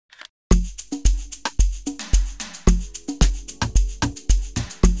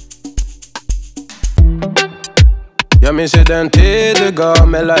Let me sit down till the go,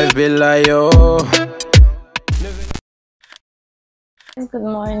 my life be like yo. Good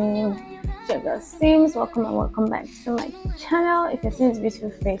morning, Sugar Sims. Welcome and welcome back to my channel. If you're seeing this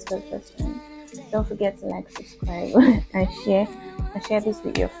beautiful face for the first time, don't forget to like, subscribe, and share this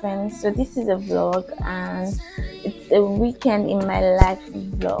with your friends. So this is a vlog, and it's a weekend in my life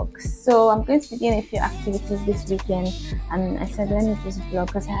vlog. So I'm going to be doing a few activities this weekend, and I said let me just vlog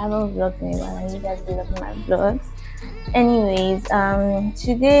because I haven't vlogged in a while, and you guys be loving my vlogs. Anyways,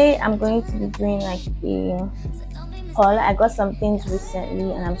 today I'm going to be doing like a haul. I got some things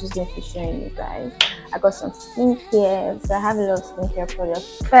recently and I'm just going to be showing you guys. I got some skincare, so I have a lot of skincare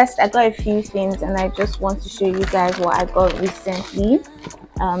products. First, I got a few things and I just want to show you guys what I got recently.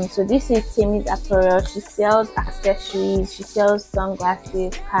 So this is Temi's apparel. She sells accessories, she sells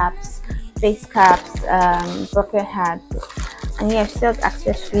sunglasses, caps, face caps, bucket hats, and yeah, she sells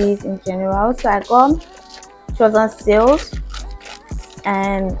accessories in general. So I got, she was on sales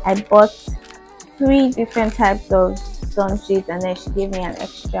and I bought 3 different types of sunshades, and then she gave me an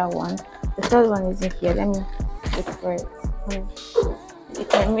extra one. The third one is in here. Let me look for it.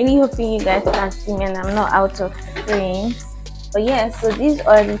 I'm really hoping you guys can see me and I'm not out of frame. But yeah, so these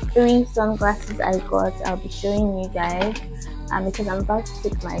are the 3 sunglasses I got. I'll be showing you guys because I'm about to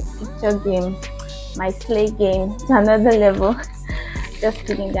take my picture game, my slay game to another level. Just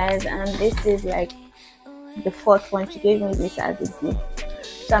kidding, guys. And this is like the 4th one. She gave me this as a gift.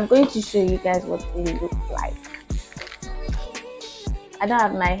 So I'm going to show you guys what they look like. I don't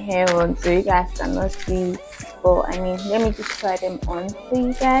have my hair on, so you guys cannot see, but I mean, let me just try them on for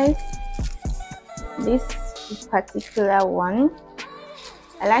you guys. This particular one,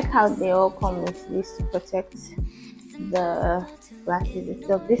 I like how they all come with this to protect the glasses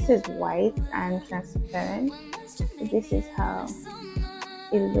itself. This is white and transparent. So this is how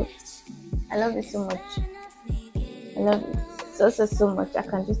it looks. I love it so much. I love it so much. I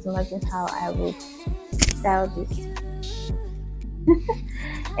can just imagine how I would style this.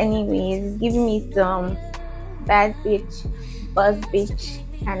 Anyways, it's giving me some bad bitch, buzz bitch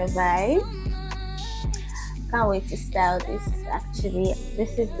kind of vibe. Can't wait to style this. Actually,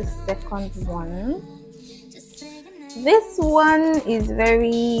 this is the 2nd one. This one is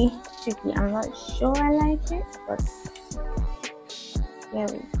very tricky. I'm not sure I like it, but here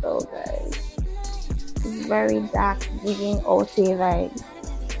we go, guys. It's very dark, giving Alte vibes.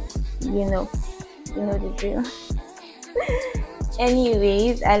 You know the drill.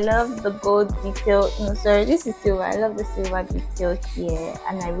 Anyways, I love the gold detail. No, sorry, this is silver. I love the silver detail here,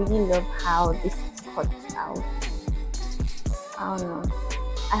 and I really love how this is cut out. I don't know.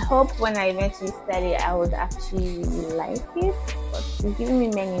 I hope when I eventually style it, I would actually really like it. But it's giving me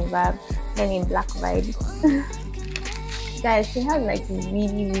Men in Black vibes. Guys, she has like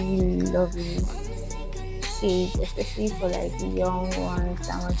really lovely shades, especially for like the young ones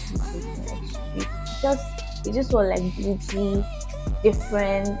that want to be taking like street. You just want like beauty,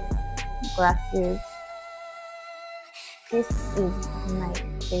 different glasses. This is my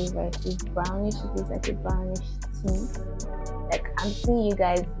favorite. It's brownish. It is like a brownish tint. Like I'm seeing you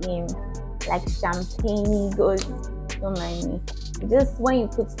guys in like champagne gold. Don't mind me. It just when you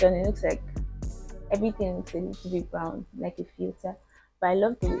put it on, it looks like everything looks a little bit brown, like a filter. But I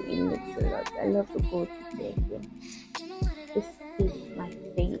love the way it looks a lot. I love the gold detail here. This is my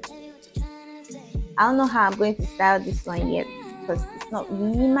favorite. I don't know how I'm going to style this one yet because it's not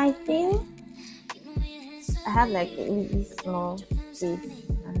really my thing. I have like a really small face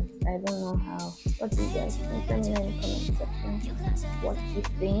and I don't know how. What do you guys think? Let me know in the comment section what you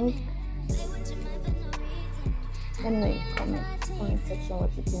think. Let me know in the comment section what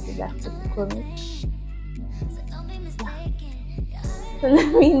you think. Is that topicrem? So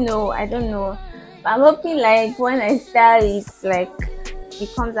let me know. I don't know. But I'm hoping like when I style it, like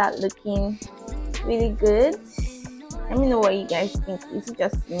it comes out looking really good. Let me know what you guys think. Is it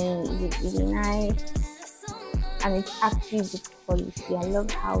just me? Is it really nice? And it's actually good quality. I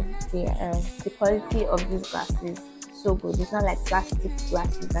love how they are. The quality of these glasses so good. It's not like plastic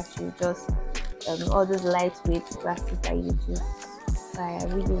glasses that you just all those lightweight glasses that you just buy. I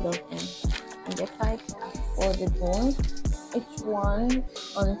really love them, and they're quite affordable. Each one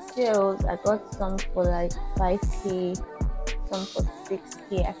on sales. I got some for like 5k, some for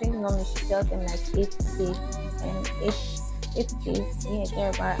 6k. I think normally she sells them like 8k and 8k. Yeah, they're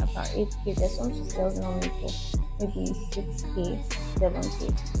about 8k. There's some she sells normally for maybe 6k, 7k.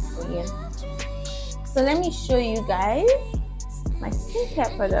 So yeah. So let me show you guys my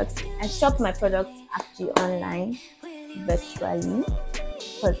skincare products. I shop my products actually online, virtually,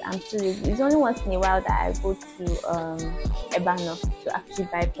 because I'm too lazy. It's only once in a while that I go to Ebano to actually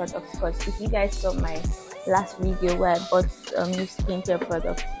buy products. Because if you guys saw my last video where I bought new skincare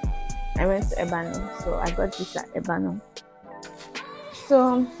products. I went to Ebano, so I got this at Ebano.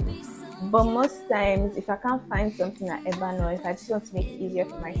 So, but most times if I can't find something at Ebano, if I just want to make it easier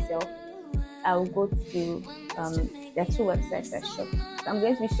for myself, I will go to there are two websites I shop. So I'm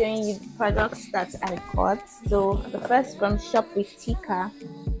going to be showing you the products that I got. So the first from Shop with e.t.c.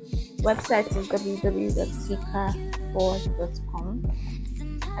 Website is www.tika4.com.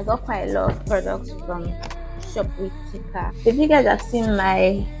 I got quite a lot of products from Shop with e.t.c. If you guys have seen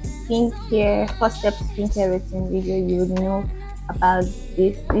my skincare, first step skincare routine video, you would know about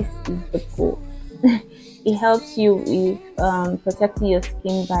this. This is the goal. It helps you with protecting your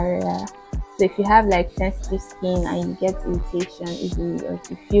skin barrier. So if you have like sensitive skin and you get irritation easily, or if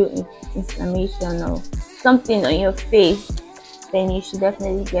you feel inflammation or something on your face, then you should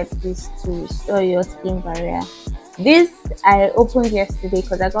definitely get this to restore your skin barrier. This I opened yesterday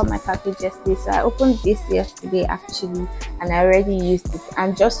because I got my package yesterday, so I opened this yesterday actually, and I already used it.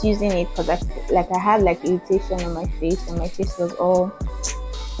 I'm just using it because I had like irritation on my face, and my face was all,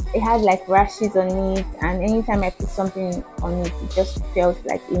 it had like rashes on it, and anytime I put something on it, it just felt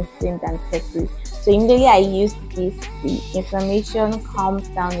like inflamed and peppery. So immediately I used this, the inflammation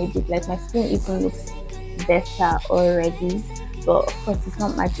calmed down a bit, like my skin even looks better already. But of course it's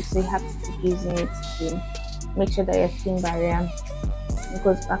not magic, so you have to keep using it to make sure that your skin barrier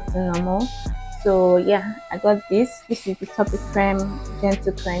goes back to normal. So yeah, I got this is the topicrem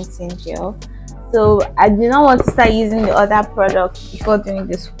gentle cleansing gel. So I do not want to start using the other products before doing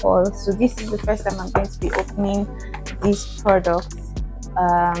this haul, so this is the first time I'm going to be opening these products.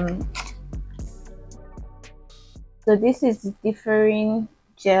 So this is the Differin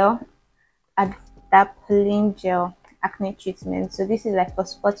gel, adapalene gel acne treatment. So this is like for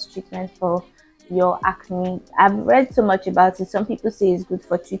spots treatment for your acne. I've read so much about it. Some people say it's good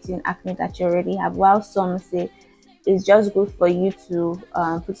for treating acne that you already have, while some say it's just good for you to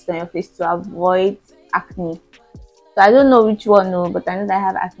put it on your face to avoid acne. So I don't know which one, no, but I know that I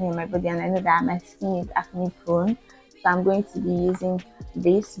have acne on my body, and I know that my skin is acne prone, so I'm going to be using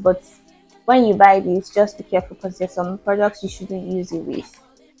this. But when you buy this, just be careful because there's some products you shouldn't use it with.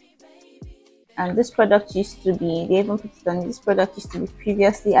 And this product used to be, they even put it on, this product used to be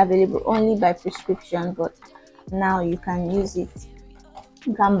previously available only by prescription, but now you can use it,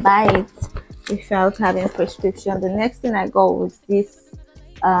 you can buy it without having prescription. The next thing I got was this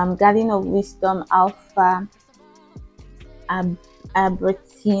Garden of Wisdom Alpha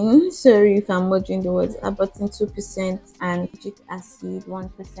Arbutin. Sorry if I'm murdering the words. Arbutin 2% and Kojic acid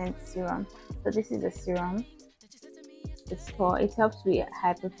 1% serum. So this is a serum. It helps with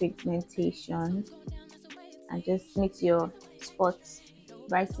hyperpigmentation and just makes your spots,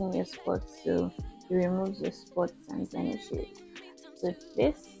 brighten your spots, so it removes your spots and blemishes. So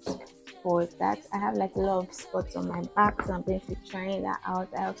this, for that, I have like a lot of spots on my back, so I'm going to be trying that out.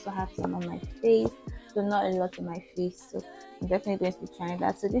 I also have some on my face, so not a lot on my face, so I'm definitely going to be trying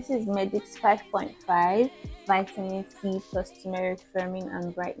that. So this is Medix 5.5 vitamin C plus turmeric firming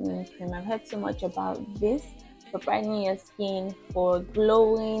and brightening cream. I've heard so much about this for brightening your skin, for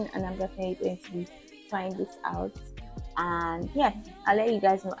glowing, and I'm definitely going to be trying this out. And yeah, I'll let you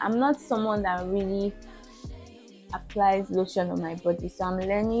guys know. I'm not someone that really applies lotion on my body, so I'm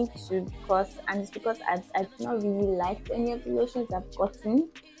learning to, it's because I've not really liked any of the lotions I've gotten.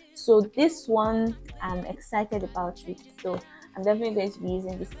 So this one, I'm excited about it, so I'm definitely going to be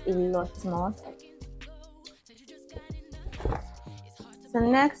using this a lot more. So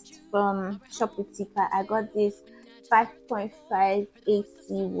next, from Shop with e.t.c, I got this 5.5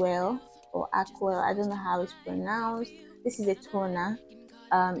 ACwell or ACwell, I don't know how it's pronounced. This is a toner.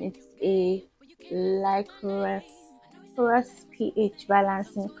 It's a licorice pH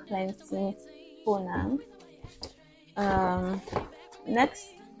balancing cleansing toner. Next,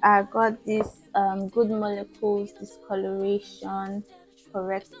 I got this Good Molecules discoloration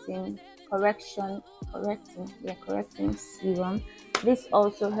correcting serum. This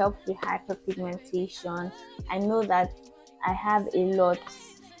also helps with hyperpigmentation. I know that I have a lot,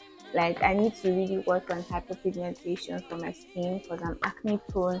 like I need to really work on hyperpigmentation for my skin because I'm acne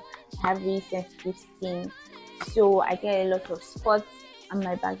prone. I have really sensitive skin, so I get a lot of spots on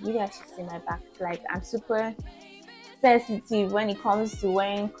my back. You guys should see my back. Like, I'm super sensitive when it comes to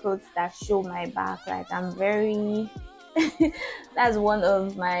wearing clothes that show my back. Like, I'm very that's one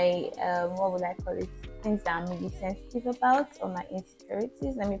of my what would I call it, things that I'm really sensitive about, or my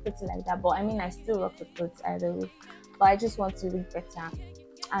insecurities, let me put it like that. But I mean, I still rock the clothes either way, but I just want to look better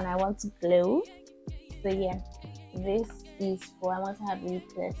and I want to glow. So yeah, this is for, I want to have really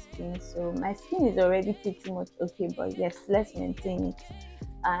clear skin. So my skin is already pretty much okay, but yes, let's maintain it.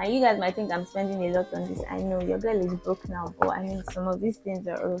 You guys might think I'm spending a lot on this. I know your girl is broke now, but I mean, some of these things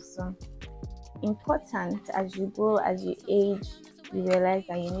are also important. As you grow, as you age, you realize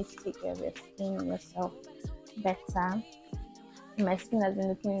that you need to take care of your skin, yourself better. My skin has been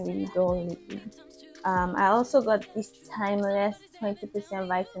looking really dull lately. I also got this timeless 20%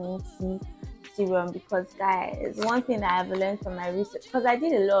 vitamin C serum because, guys, one thing that I've learned from my research, because I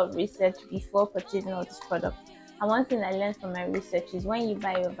did a lot of research before purchasing all this product, and one thing I learned from my research is when you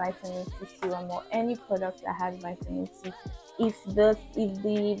buy your vitamin C serum or any product that has vitamin C, if the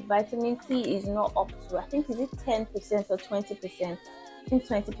vitamin C is not up to, I think, is it 10% or 20%? I think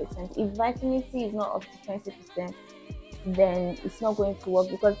 20%. If vitamin C is not up to 20%, then it's not going to work,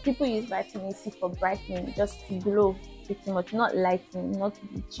 because people use vitamin C for brightening, just to glow pretty much, not lightening, not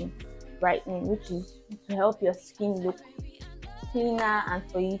bleaching, brightening, which is to help your skin look cleaner and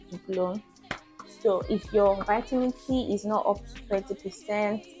for you to glow. So if your vitamin C is not up to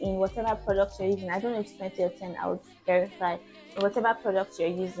 20% in whatever products you're using, I don't know if it's 20 or 10, I would verify, in whatever products you're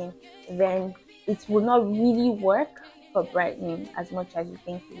using, then it will not really work for brightening as much as you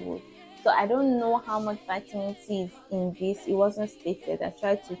think it would. So I don't know how much vitamin C is in this. It wasn't stated. I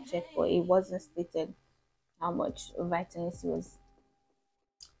tried to check, but it wasn't stated how much vitamin C was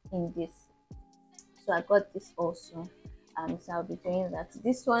in this. So I got this also. So I'll be doing that.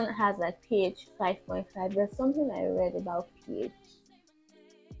 This one has like pH 5.5. There's something I read about pH,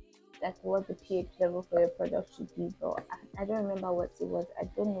 like what the pH level for your product should be, but I don't remember what it was. I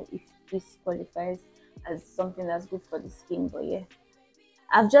don't know if this qualifies as something that's good for the skin, but yeah.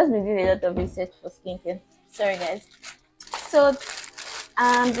 I've just been doing a lot of research for skincare. Sorry, guys. So,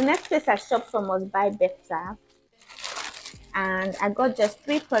 the next place I shopped from was Buy Better, and I got just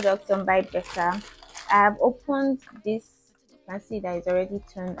 3 products on Buy Better. I have opened this. You can see that it's already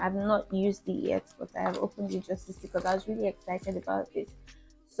turned. I've not used it yet, but I have opened it just to see because I was really excited about this.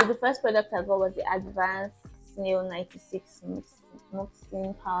 So the first product I got was the Advanced Snail 96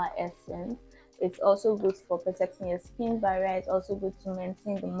 Mucin Power Essence. It's also good for protecting your skin barrier. It's also good to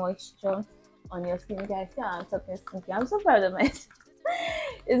maintain the moisture on your skin. Guys, see how I'm talking skincare. I'm so proud of myself.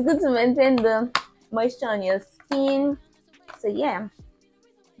 It's good to maintain the moisture on your skin. So yeah,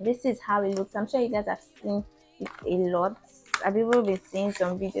 this is how it looks. I'm sure you guys have seen it a lot. I've even been seeing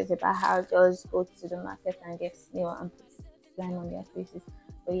some videos about how girls go to the market and get snail and put slime on their faces.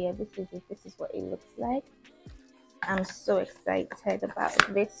 But yeah, this is it. This is what it looks like. I'm so excited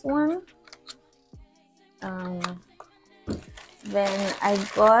about this one. Then I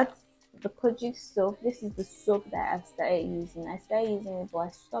got the Kojic soap. This is the soap that I've started using. I started using it, but I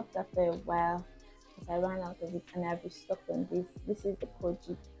stopped after a while because I ran out of it, and I've restocked on this. This is the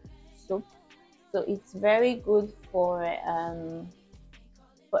Kojic soap. So it's very good for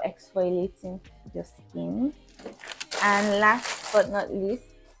exfoliating your skin. And last but not least,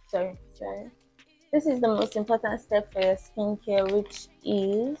 sorry, this is the most important step for your skincare, which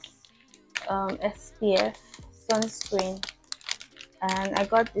is SPF sunscreen. And I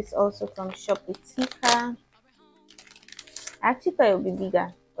got this also from Shop e.t.c. I actually thought it would be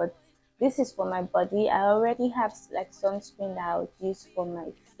bigger, but this is for my body. I already have like sunscreen that I would use for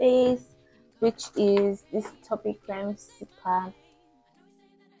my face, which is this topicrem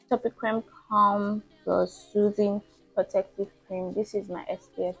calm plus soothing protective cream. This is my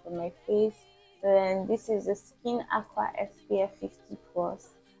SPF for my face. Then this is the Skin Aqua SPF 50 plus.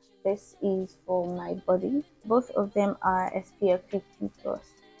 This is for my body. Both of them are SPF 50 plus.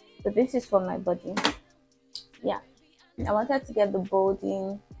 So this is for my body. Yeah, I wanted to get the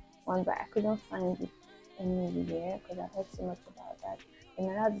bolding one, but I couldn't find it anywhere because I heard so much about that. And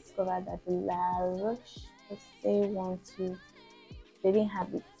then I discovered that the La Roche-Posay one too, they didn't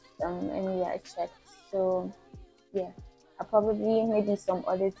have it anywhere I checked. So yeah, I probably maybe some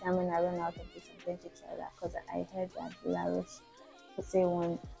other time when I run out of this, I'm going to try that because I heard that the La Roche-Posay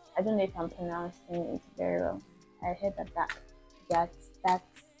one, I don't know if I'm pronouncing it very well. I heard that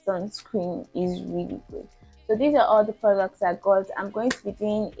sunscreen is really good. So these are all the products I got. I'm going to be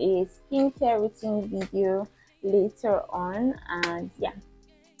doing a skincare routine video later on, and yeah,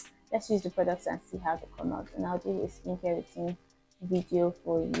 let's use the products and see how they come out. And I'll do a skincare routine video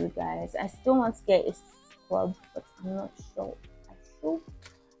for you guys. I still want to get a scrub, but I'm not sure I should.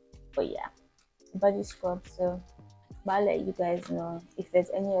 But yeah, body scrub. So I'll let you guys know if there's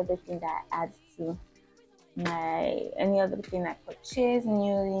any other thing that I add to any other thing I purchased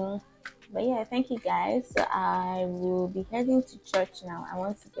newly. But yeah, thank you guys. So I will be heading to church now. I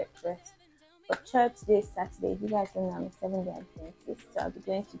want to get dressed for church this Saturday. If you guys don't know, I'm a 7-day Adventist, so I'll be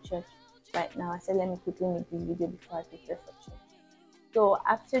going to church right now. I said let me quickly make this video before I prepare for church. So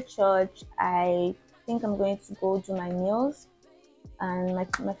after church, I think I'm going to go do my nails. and my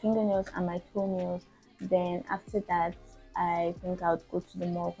fingernails and my toenails. Then after that, I think I would go to the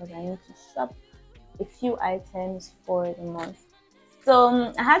mall because I need to shop a few items for the month.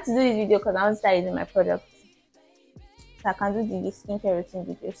 So I had to do this video because I want to start using my products. So I can do the skincare routine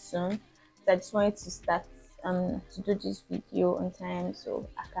video soon. So I just wanted to start to do this video on time so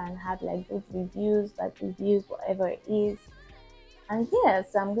I can have like good reviews, bad reviews, whatever it is. And yeah,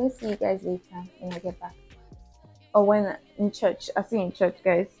 so I'm going to see you guys later when I get back. Or when in church. I'll see you in church,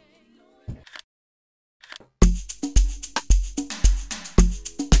 guys.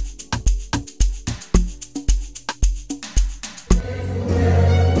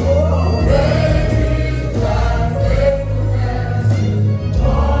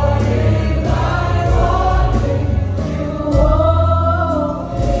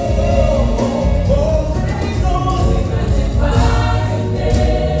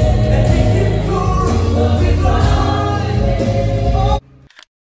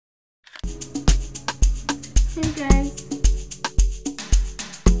 Hey guys.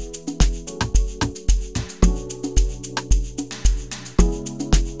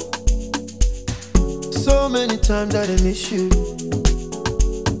 So many times I done miss you.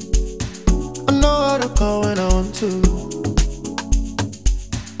 I know how to call when I want to.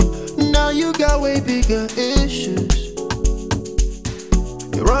 Now you got way bigger issues.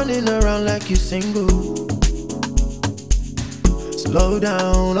 You're running around like you single. Slow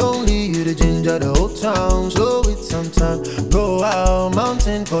down, only you the ginger the whole town. Slow it sometime, go out,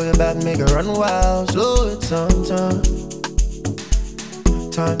 mountain for your back, make it run wild. Slow it sometime,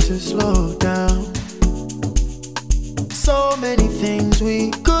 time to slow down. So many things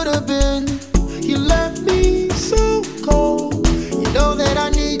we could have been. You left me so cold. You know that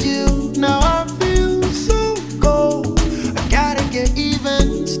I need you, now I feel so cold. I gotta get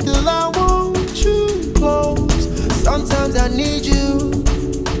even, still I want you close. Sometimes I need you.